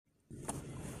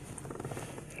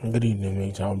Good evening,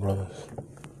 MGTOW brothers.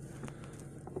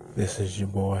 This is your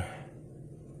boy,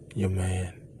 your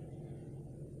man,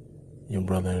 your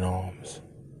brother in arms,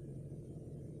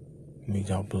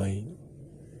 MGTOW Blade.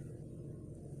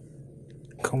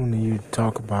 Coming to you to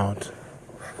talk about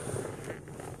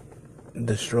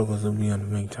the struggles of being a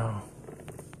MGTOW.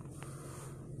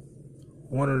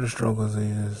 One of the struggles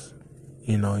is,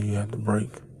 you have to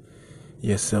break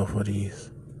yourself of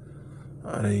these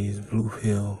blue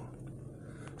pill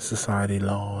society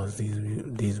laws,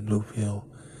 these blue pill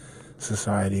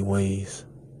society ways,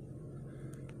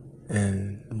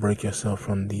 and break yourself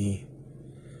from the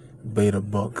beta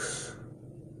bucks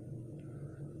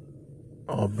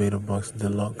or beta bucks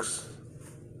deluxe,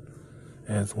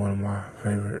 as one of my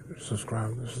favorite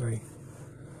subscribers say.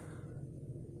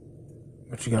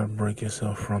 But you gotta break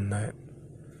yourself from that.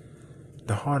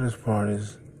 The hardest part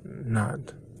is not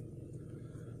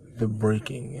the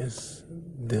breaking, it's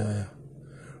the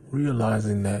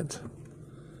realizing that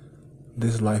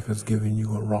this life has given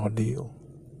you a raw deal.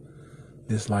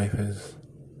 This life has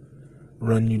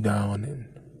run you down and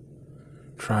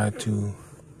tried to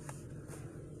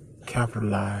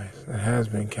capitalize. It has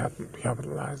been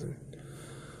capitalizing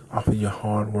off of your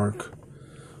hard work,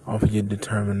 off of your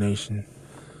determination,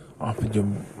 off of your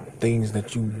things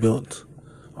that you built,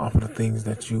 off of the things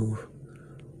that you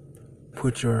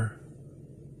put your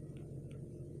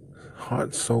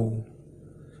heart, soul,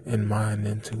 and mind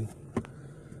into.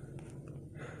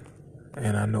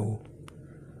 And I know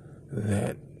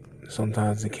that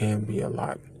sometimes it can be a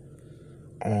lot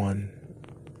on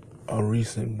a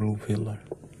recent blue pillar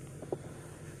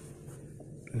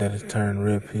that has turned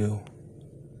red pill,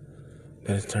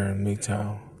 that has turned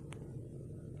MGTOW,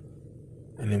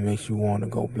 and it makes you want to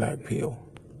go black pill.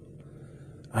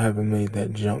 I haven't made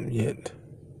that jump yet.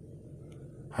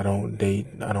 I don't date,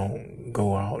 I don't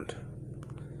go out,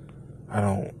 I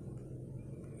don't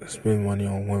spend money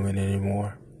on women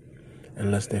anymore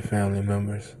unless they're family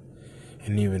members,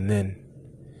 and even then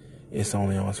it's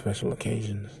only on special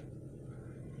occasions.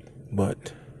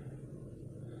 But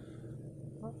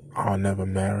I'll never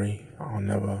marry, I'll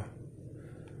never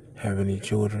have any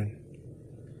children,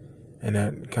 and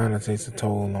that kind of takes a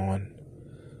toll on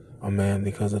a man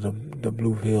because of the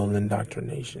blue pill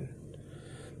indoctrination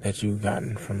that you've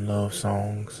gotten from love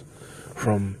songs,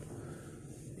 from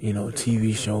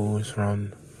TV shows,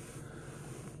 from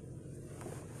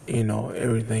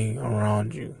everything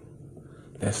around you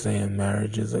that's saying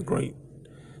marriage is a great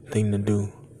thing to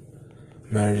do.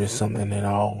 Marriage is something that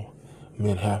all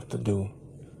men have to do,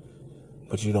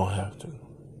 but you don't have to.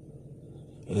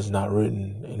 It is not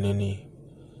written in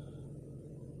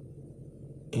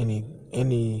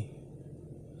any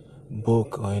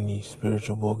book or any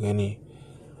spiritual book, any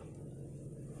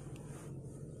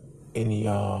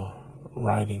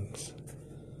writings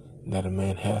that a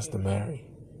man has to marry.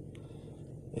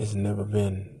 It's never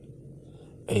been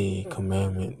a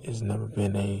commandment. It's never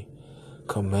been a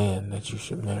command that you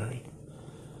should marry.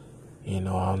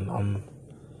 I'm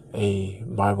a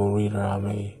Bible reader. I'm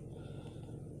a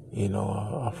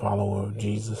follower of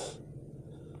Jesus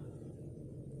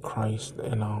Christ,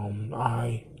 and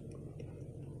I've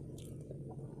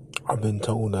been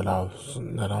told that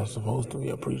I'm supposed to be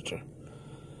a preacher,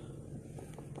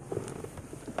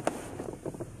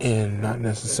 and not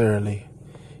necessarily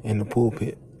in the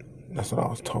pulpit. That's what I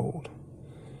was told.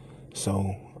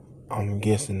 So I'm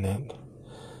guessing that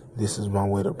this is my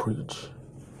way to preach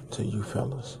to you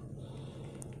fellas.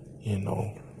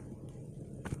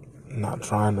 Not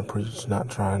trying to preach, not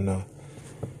trying to,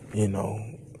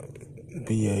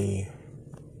 be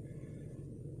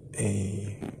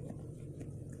a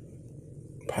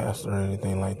pastor or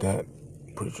anything like that,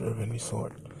 preacher of any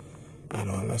sort.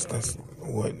 Unless that's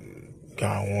what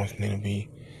God wants me to be.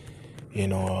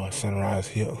 Sunrise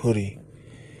Hoodie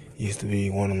used to be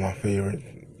one of my favorite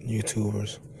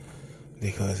YouTubers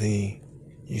because he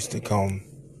used to come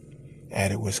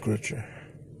at it with scripture.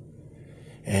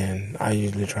 And I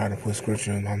usually try to put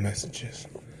scripture in my messages.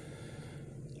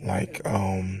 Like,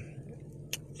 the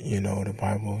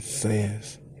Bible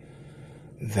says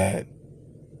that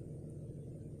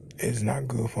it's not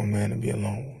good for a man to be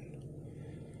alone.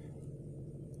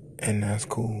 And that's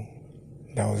cool.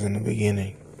 That was in the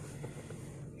beginning.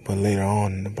 But later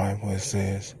on in the Bible it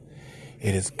says,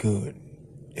 it is good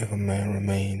if a man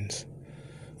remains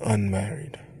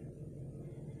unmarried.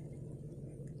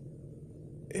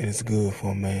 It is good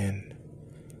for a man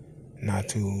not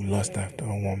to lust after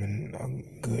a woman.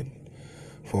 Good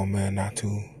for a man not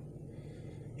to,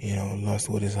 lust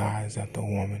with his eyes after a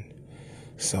woman.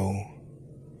 So,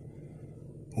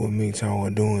 what MGTOW are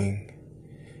doing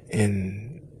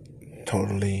in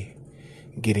totally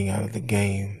getting out of the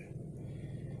game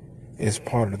is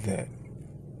part of that.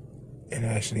 It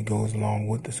actually goes along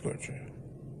with the scripture.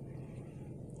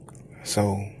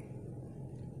 So,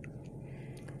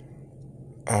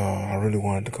 I really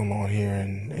wanted to come on here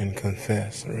and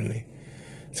confess, really,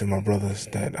 to my brothers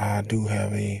that I do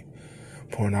have a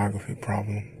pornography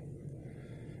problem.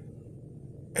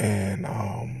 And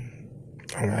I'm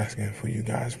asking for you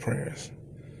guys' prayers,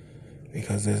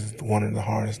 because this is one of the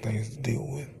hardest things to deal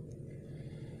with.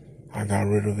 I got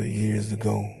rid of it years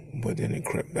ago, but then it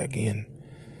crept back in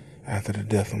after the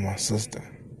death of my sister.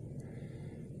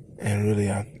 And really,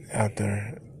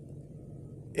 after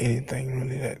anything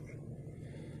really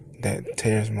that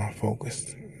tears my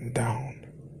focus down,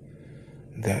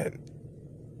 that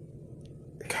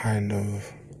kind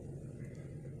of,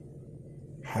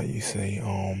 how you say,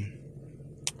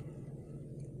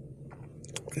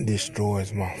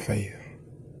 destroys my faith.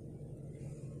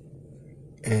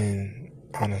 And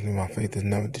honestly, my faith is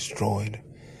never destroyed,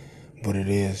 but it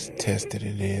is tested.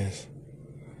 It is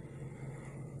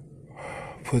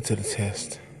put to the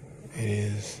test. It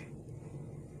is,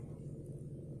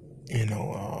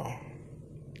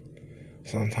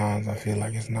 sometimes I feel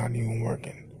like it's not even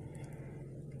working,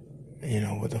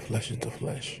 but the flesh is the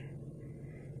flesh.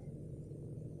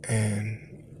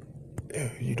 And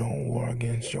if you don't war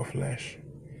against your flesh,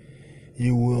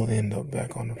 you will end up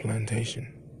back on the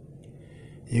plantation.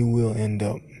 You will end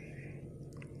up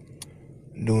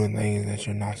doing things that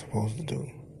you're not supposed to do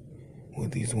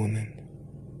with these women.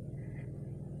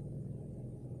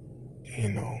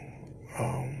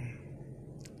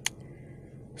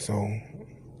 So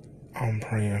I'm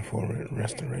praying for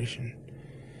restoration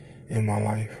in my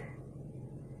life,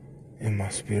 in my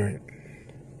spirit.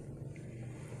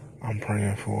 I'm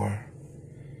praying for,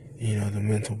 the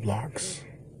mental blocks,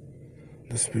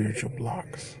 the spiritual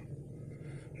blocks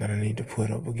that I need to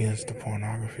put up against the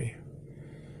pornography.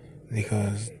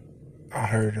 Because I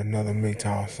heard another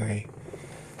MGTOW say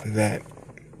that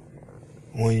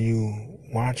when you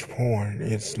watch porn,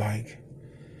 it's like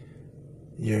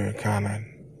you're kind of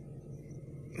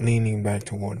leaning back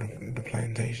toward the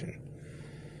plantation,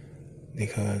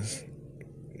 because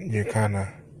you're kind of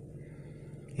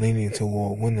leaning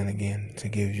toward women again to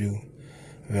give you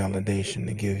validation,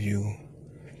 to give you,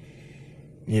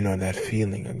 that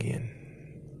feeling again.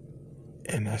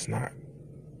 And that's not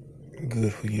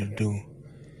good for you to do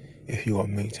if you are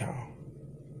MGTOW,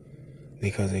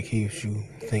 because it keeps you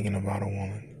thinking about a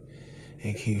woman.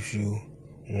 It keeps you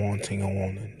wanting a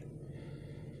woman.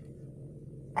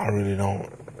 I really don't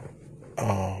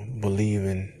believe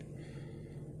in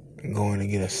going to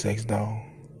get a sex doll,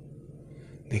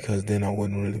 because then I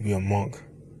wouldn't really be a monk,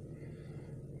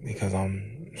 because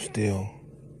I'm still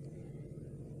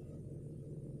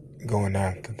going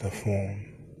after the form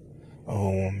of a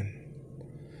woman.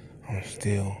 I'm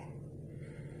still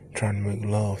trying to make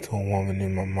love to a woman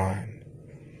in my mind,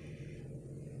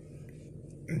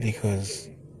 because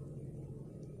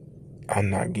I'm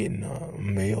not getting a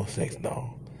male sex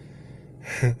doll,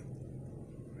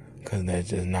 because that's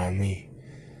just not me.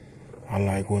 I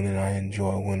like women, I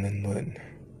enjoy women, but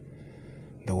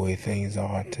the way things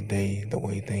are today, the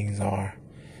way things are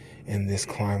in this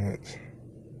climate,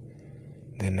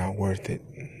 they're not worth it.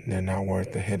 They're not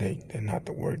worth the headache. They're not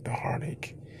worth the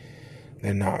heartache.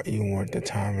 They're not even worth the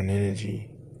time and energy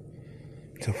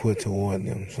to put toward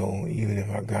them. So even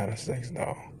if I got a sex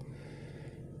doll,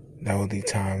 that would be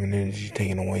time and energy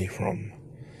taken away from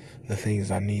the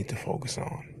things I need to focus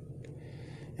on.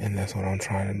 And that's what I'm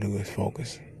trying to do, is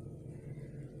focus.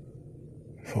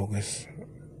 Focus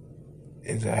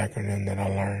is an acronym that I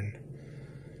learned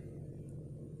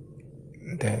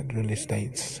that really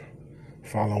states,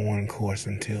 follow one course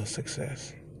until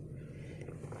success.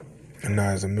 And now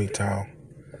as a MGTOW,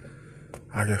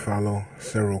 I can follow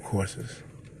several courses,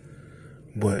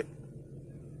 but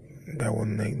that would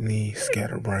make me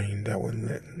scatterbrained. That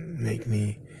would make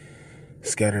me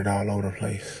scattered all over the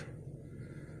place.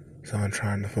 So I'm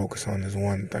trying to focus on this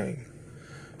one thing,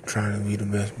 trying to be the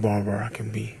best barber I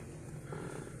can be.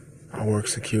 I work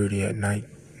security at night,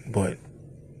 but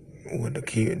with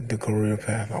the career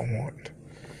path I want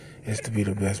is to be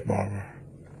the best barber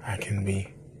I can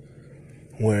be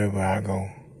wherever I go.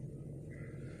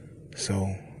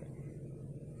 So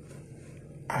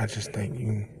I just thank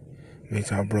you,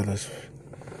 MGTOW brothers,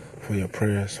 for your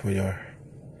prayers, for your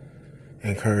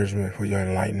encouragement, for your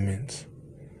enlightenments.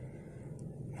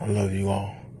 I love you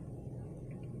all.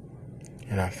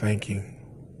 And I thank you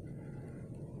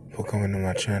for coming to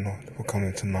my channel, for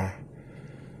coming to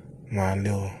my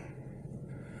little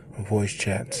voice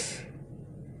chats.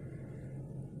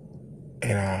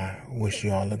 And I wish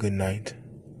you all a good night.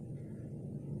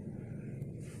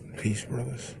 Peace,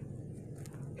 brothers.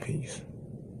 Peace.